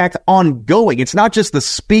harm is in fact ongoing. It's not just the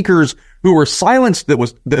speakers who were silenced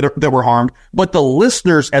that were harmed, but the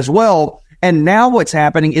listeners as well. And now what's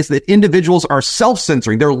happening is that individuals are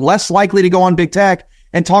self-censoring. They're less likely to go on big tech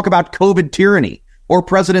and talk about COVID tyranny or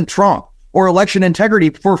President Trump or election integrity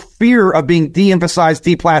for fear of being de-emphasized,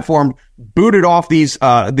 deplatformed, booted off these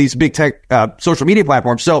big tech social media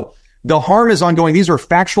platforms. So the harm is ongoing. These are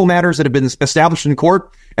factual matters that have been established in court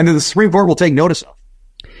and that the Supreme Court will take notice of.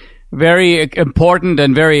 Very important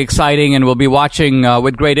and very exciting, and we'll be watching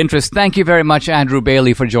with great interest. Thank you very much, Andrew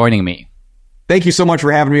Bailey, for joining me. Thank you so much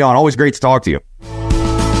for having me on. Always great to talk to you.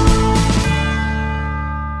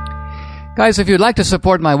 Guys, if you'd like to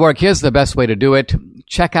support my work, here's the best way to do it.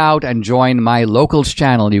 Check out and join my Locals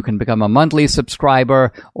channel. You can become a monthly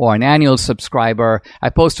subscriber or an annual subscriber. I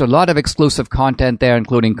post a lot of exclusive content there,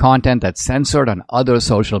 including content that's censored on other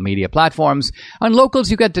social media platforms. On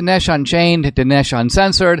Locals, you get Dinesh Unchained, Dinesh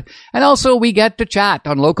Uncensored, and also we get to chat.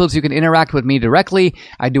 On Locals, you can interact with me directly.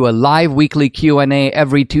 I do a live weekly Q&A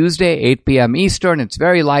every Tuesday, 8 p.m. Eastern. It's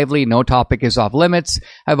very lively. No topic is off limits.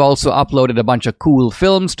 I've also uploaded a bunch of cool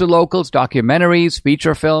films to Locals, documentaries,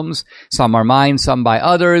 feature films. Some are mine, some by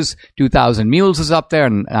others. 2,000 Mules is up there,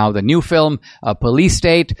 and now the new film, Police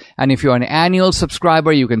State. And if you're an annual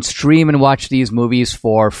subscriber, you can stream and watch these movies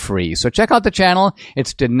for free. So check out the channel.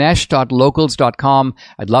 It's dinesh.locals.com.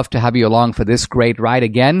 I'd love to have you along for this great ride.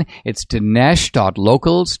 Again, it's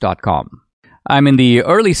dinesh.locals.com. I'm in the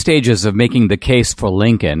early stages of making the case for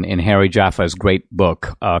Lincoln in Harry Jaffa's great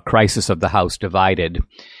book, Crisis of the House Divided.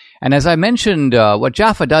 And as I mentioned, what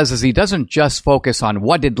Jaffa does is he doesn't just focus on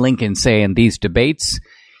what did Lincoln say in these debates.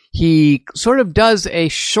 He sort of does a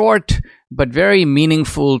short but very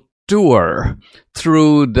meaningful tour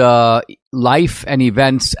through the life and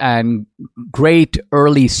events and great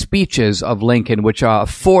early speeches of Lincoln, which are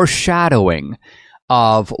foreshadowing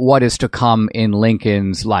of what is to come in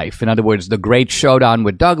Lincoln's life. In other words, the great showdown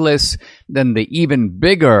with Douglas, then the even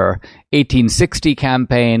bigger 1860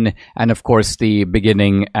 campaign, and of course the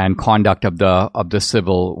beginning and conduct of the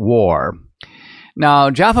Civil War. Now,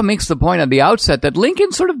 Jaffa makes the point at the outset that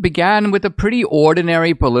Lincoln sort of began with a pretty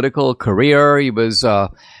ordinary political career. He was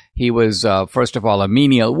first of all a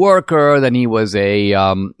menial worker, then he was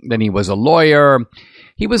a lawyer.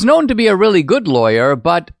 He was known to be a really good lawyer,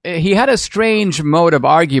 but he had a strange mode of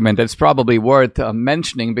argument that's probably worth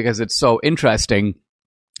mentioning because it's so interesting.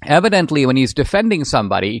 Evidently, when he's defending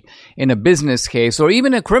somebody in a business case or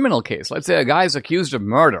even a criminal case, let's say a guy's accused of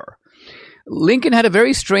murder, Lincoln had a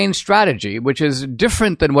very strange strategy, which is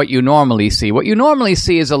different than what you normally see. What you normally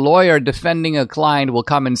see is a lawyer defending a client will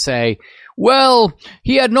come and say, well,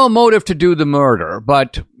 he had no motive to do the murder,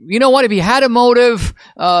 but you know what? If he had a motive,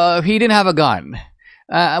 he didn't have a gun.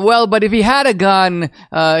 But if he had a gun,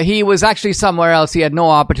 he was actually somewhere else. He had no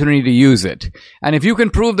opportunity to use it. And if you can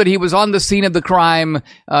prove that he was on the scene of the crime,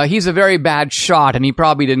 he's a very bad shot and he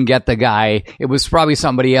probably didn't get the guy. It was probably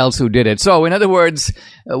somebody else who did it. So in other words,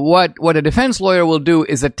 what a defense lawyer will do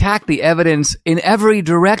is attack the evidence in every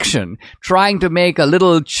direction, trying to make a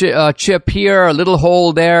little chip here, a little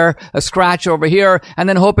hole there, a scratch over here, and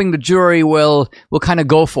then hoping the jury will kind of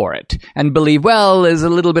go for it and believe, well, there's a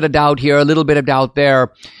little bit of doubt here, a little bit of doubt there.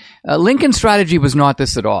 Lincoln's strategy was not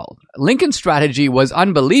this at all. Lincoln's strategy was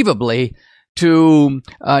unbelievably to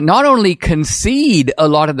not only concede a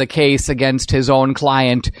lot of the case against his own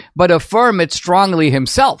client, but affirm it strongly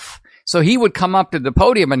himself. So he would come up to the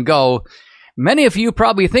podium and go, many of you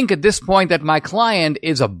probably think at this point that my client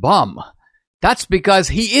is a bum. That's because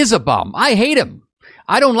he is a bum. I hate him.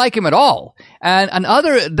 I don't like him at all. And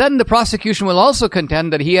then the prosecution will also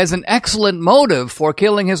contend that he has an excellent motive for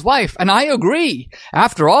killing his wife. And I agree.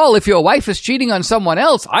 After all, if your wife is cheating on someone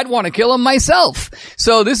else, I'd want to kill him myself.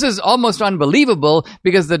 So this is almost unbelievable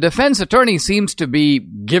because the defense attorney seems to be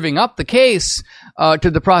giving up the case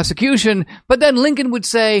to the prosecution. But then Lincoln would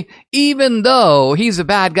say, even though he's a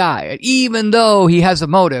bad guy, even though he has a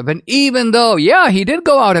motive, and even though, yeah, he did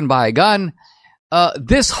go out and buy a gun,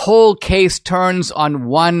 this whole case turns on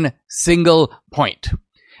one single point.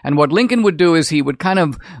 And what Lincoln would do is he would kind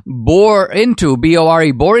of bore into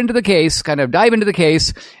the case, kind of dive into the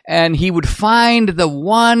case, and he would find the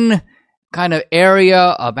one kind of area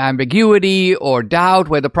of ambiguity or doubt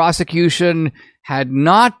where the prosecution had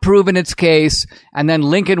not proven its case, and then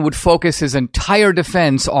Lincoln would focus his entire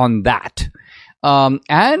defense on that.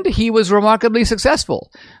 And he was remarkably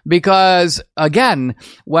successful because, again,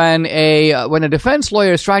 when a defense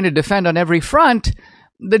lawyer is trying to defend on every front,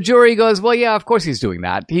 the jury goes, well, yeah, of course he's doing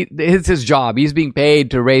that. It's his job. He's being paid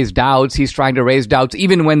to raise doubts. He's trying to raise doubts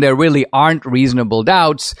even when there really aren't reasonable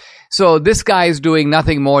doubts. So this guy is doing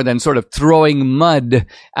nothing more than sort of throwing mud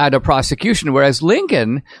at a prosecution, whereas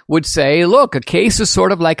Lincoln would say, look, a case is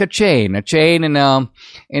sort of like a chain in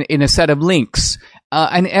a set of links.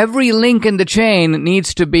 And every link in the chain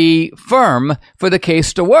needs to be firm for the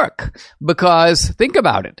case to work. Because think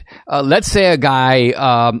about it. Let's say a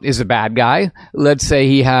guy is a bad guy. Let's say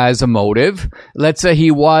he has a motive. Let's say he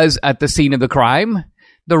was at the scene of the crime.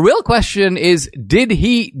 The real question is, did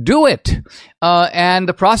he do it? And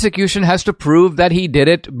the prosecution has to prove that he did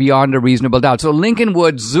it beyond a reasonable doubt. So Lincoln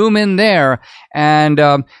would zoom in there. And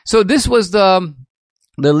so this was the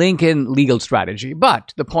Lincoln legal strategy.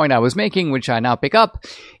 But the point I was making, which I now pick up,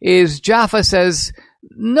 is Jaffa says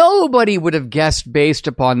nobody would have guessed based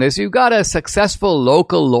upon this. You've got a successful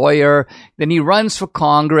local lawyer, then he runs for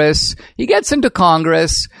Congress. He gets into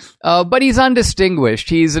Congress. but he's undistinguished.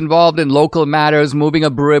 He's involved in local matters, building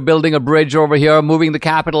a bridge over here, moving the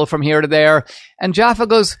capital from here to there. And Jaffa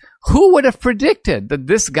goes, who would have predicted that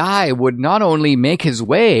this guy would not only make his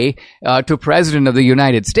way to president of the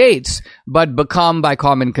United States, but become, by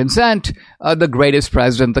common consent, the greatest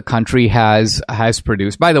president the country has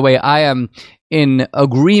produced? By the way, I am in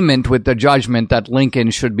agreement with the judgment that Lincoln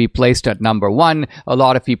should be placed at number one. A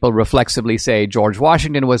lot of people reflexively say George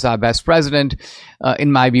Washington was our best president.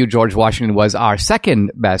 In my view, George Washington was our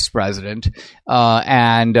second best president.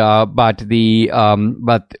 And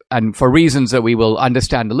for reasons that we will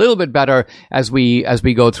understand a little bit better as we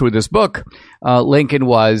go through this book, Lincoln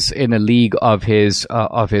was in a league of his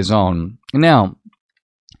own. Now,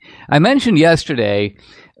 I mentioned yesterday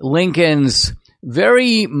Lincoln's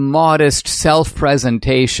very modest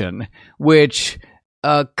self-presentation, which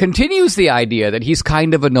continues the idea that he's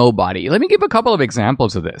kind of a nobody. Let me give a couple of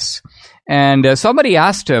examples of this. And somebody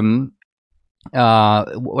asked him,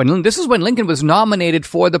 this is when Lincoln was nominated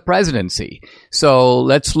for the presidency. So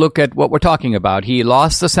let's look at what we're talking about. He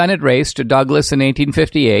lost the Senate race to Douglas in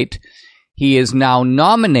 1858. He is now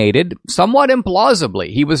nominated, somewhat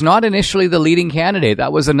implausibly. He was not initially the leading candidate.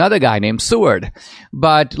 That was another guy named Seward.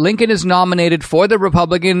 But Lincoln is nominated for the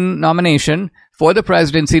Republican nomination for the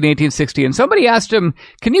presidency in 1860. And somebody asked him,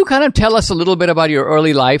 can you kind of tell us a little bit about your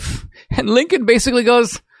early life? And Lincoln basically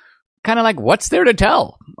goes, kind of like, what's there to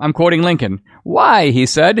tell? I'm quoting Lincoln. Why, he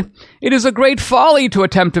said, it is a great folly to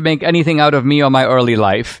attempt to make anything out of me or my early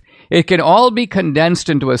life. It can all be condensed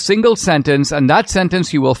into a single sentence, and that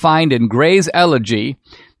sentence you will find in Gray's Elegy,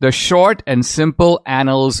 The Short and Simple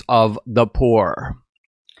Annals of the Poor.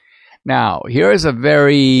 Now, here is a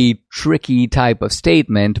very tricky type of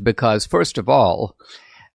statement because, first of all,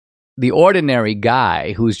 the ordinary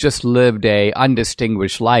guy who's just lived a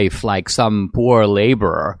undistinguished life like some poor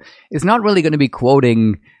laborer is not really going to be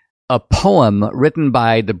quoting a poem written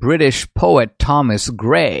by the British poet Thomas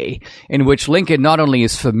Gray, in which Lincoln not only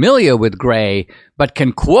is familiar with Gray, but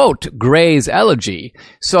can quote Gray's Elegy.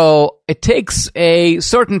 So it takes a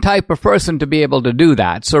certain type of person to be able to do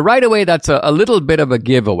that. So right away, that's a little bit of a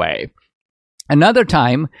giveaway. Another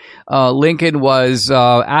time, Lincoln was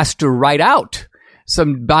asked to write out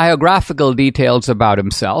some biographical details about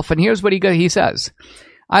himself, and here's what he says.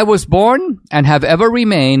 I was born and have ever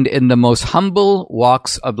remained in the most humble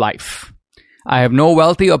walks of life. I have no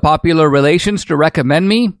wealthy or popular relations to recommend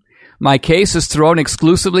me. My case is thrown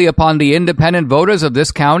exclusively upon the independent voters of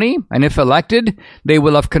this county, and if elected, they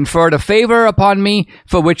will have conferred a favor upon me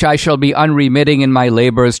for which I shall be unremitting in my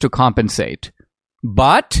labors to compensate.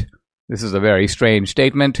 But, this is a very strange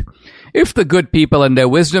statement, if the good people in their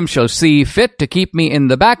wisdom shall see fit to keep me in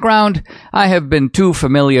the background, I have been too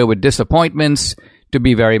familiar with disappointments to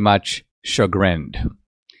be very much chagrined.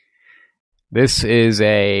 This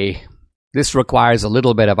requires a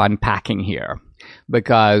little bit of unpacking here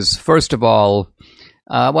because, first of all,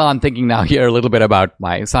 I'm thinking now here a little bit about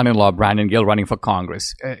my son-in-law, Brandon Gill, running for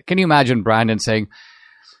Congress. Can you imagine Brandon saying,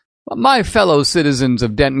 my fellow citizens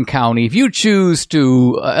of Denton County, if you choose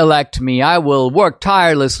to elect me, I will work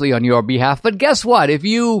tirelessly on your behalf. But guess what? If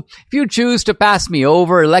you choose to pass me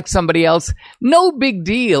over, elect somebody else, no big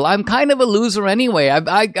deal. I'm kind of a loser anyway.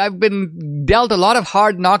 I've been dealt a lot of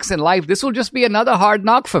hard knocks in life. This will just be another hard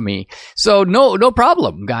knock for me. So no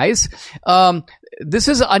problem, guys. This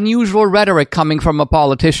is unusual rhetoric coming from a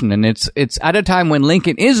politician, and it's at a time when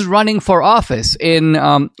Lincoln is running for office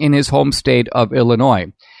in his home state of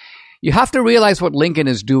Illinois. You have to realize what Lincoln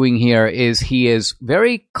is doing here is he is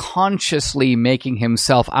very consciously making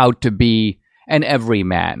himself out to be an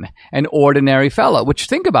everyman, an ordinary fellow, which,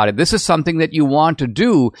 think about it, this is something that you want to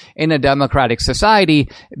do in a democratic society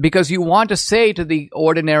because you want to say to the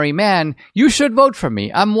ordinary man, you should vote for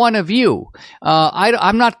me. I'm one of you.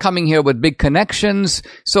 I'm not coming here with big connections.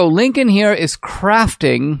 So Lincoln here is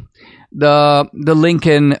crafting the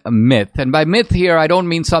Lincoln myth. And by myth here, I don't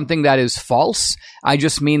mean something that is false. I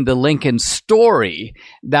just mean the Lincoln story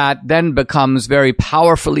that then becomes very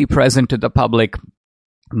powerfully present to the public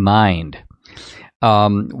mind.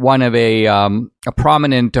 One of a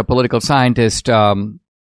prominent political scientist, Richard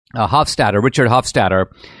Hofstadter,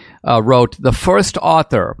 wrote, the first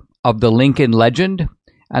author of the Lincoln legend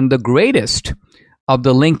and the greatest of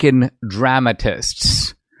the Lincoln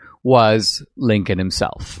dramatists was Lincoln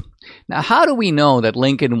himself. Now, how do we know that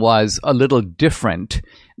Lincoln was a little different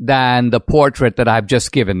than the portrait that I've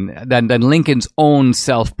just given, than Lincoln's own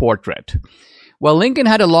self-portrait? Well, Lincoln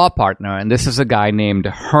had a law partner, and this is a guy named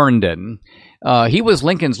Herndon. He was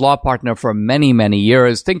Lincoln's law partner for many, many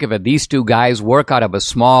years. Think of it. These two guys work out of a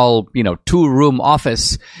small, 2-room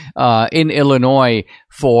office in Illinois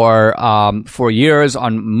for years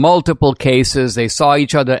on multiple cases. They saw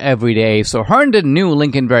each other every day. So Herndon knew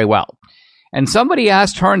Lincoln very well. And somebody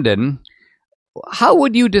asked Herndon, how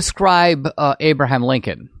would you describe Abraham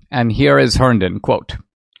Lincoln? And here is Herndon, quote,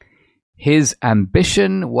 "His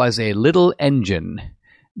ambition was a little engine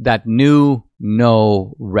that knew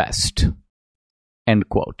no rest." End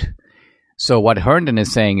quote. So what Herndon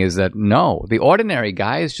is saying is that no, the ordinary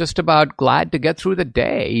guy is just about glad to get through the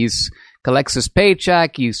day. He collects his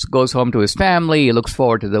paycheck, he goes home to his family, he looks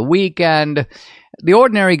forward to the weekend. The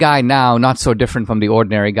ordinary guy now, not so different from the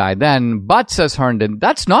ordinary guy then, but, says Herndon,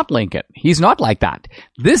 that's not Lincoln. He's not like that.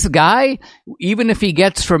 This guy, even if he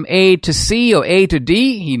gets from A to C or A to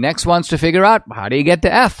D, he next wants to figure out, how do you get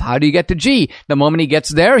to F? How do you get to G? The moment he gets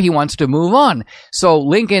there, he wants to move on. So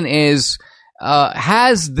Lincoln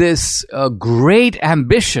has this great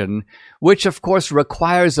ambition, which of course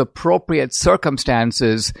requires appropriate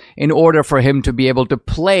circumstances in order for him to be able to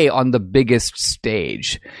play on the biggest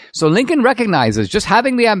stage. So Lincoln recognizes just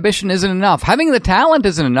having the ambition isn't enough. Having the talent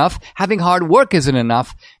isn't enough. Having hard work isn't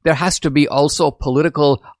enough. There has to be also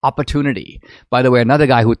political opportunity. By the way, another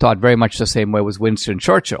guy who thought very much the same way was Winston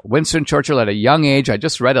Churchill. Winston Churchill at a young age, I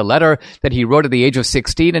just read a letter that he wrote at the age of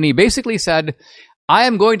 16, and he basically said, I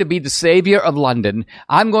am going to be the savior of London.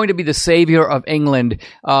 I'm going to be the savior of England.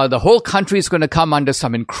 The whole country is going to come under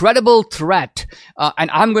some incredible threat, and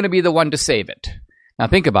I'm going to be the one to save it. Now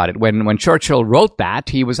think about it. When Churchill wrote that,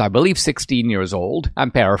 he was, I believe, 16 years old.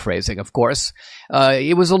 I'm paraphrasing, of course.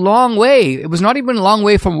 It was a long way. It was not even a long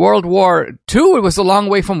way from World War II. It was a long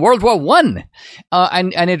way from World War I.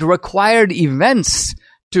 And it required events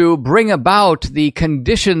to bring about the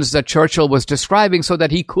conditions that Churchill was describing so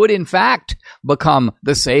that he could, in fact, become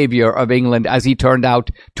the savior of England as he turned out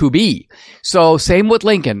to be. So same with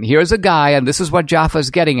Lincoln. Here's a guy, and this is what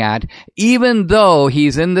Jaffa's getting at, even though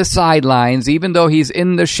he's in the sidelines, even though he's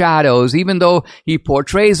in the shadows, even though he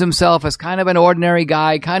portrays himself as kind of an ordinary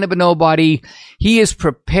guy, kind of a nobody, he is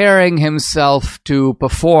preparing himself to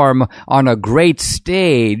perform on a great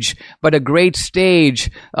stage, but a great stage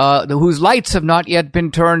whose lights have not yet been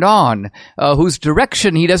turned on, whose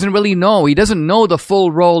direction he doesn't really know. He doesn't know the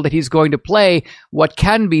full role that he's going to play. What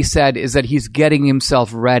can be said is that he's getting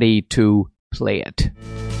himself ready to play it.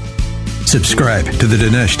 Subscribe to the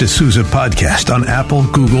Dinesh D'Souza podcast on Apple,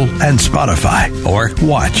 Google, and Spotify, or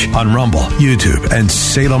watch on Rumble, YouTube, and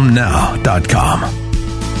SalemNow.com.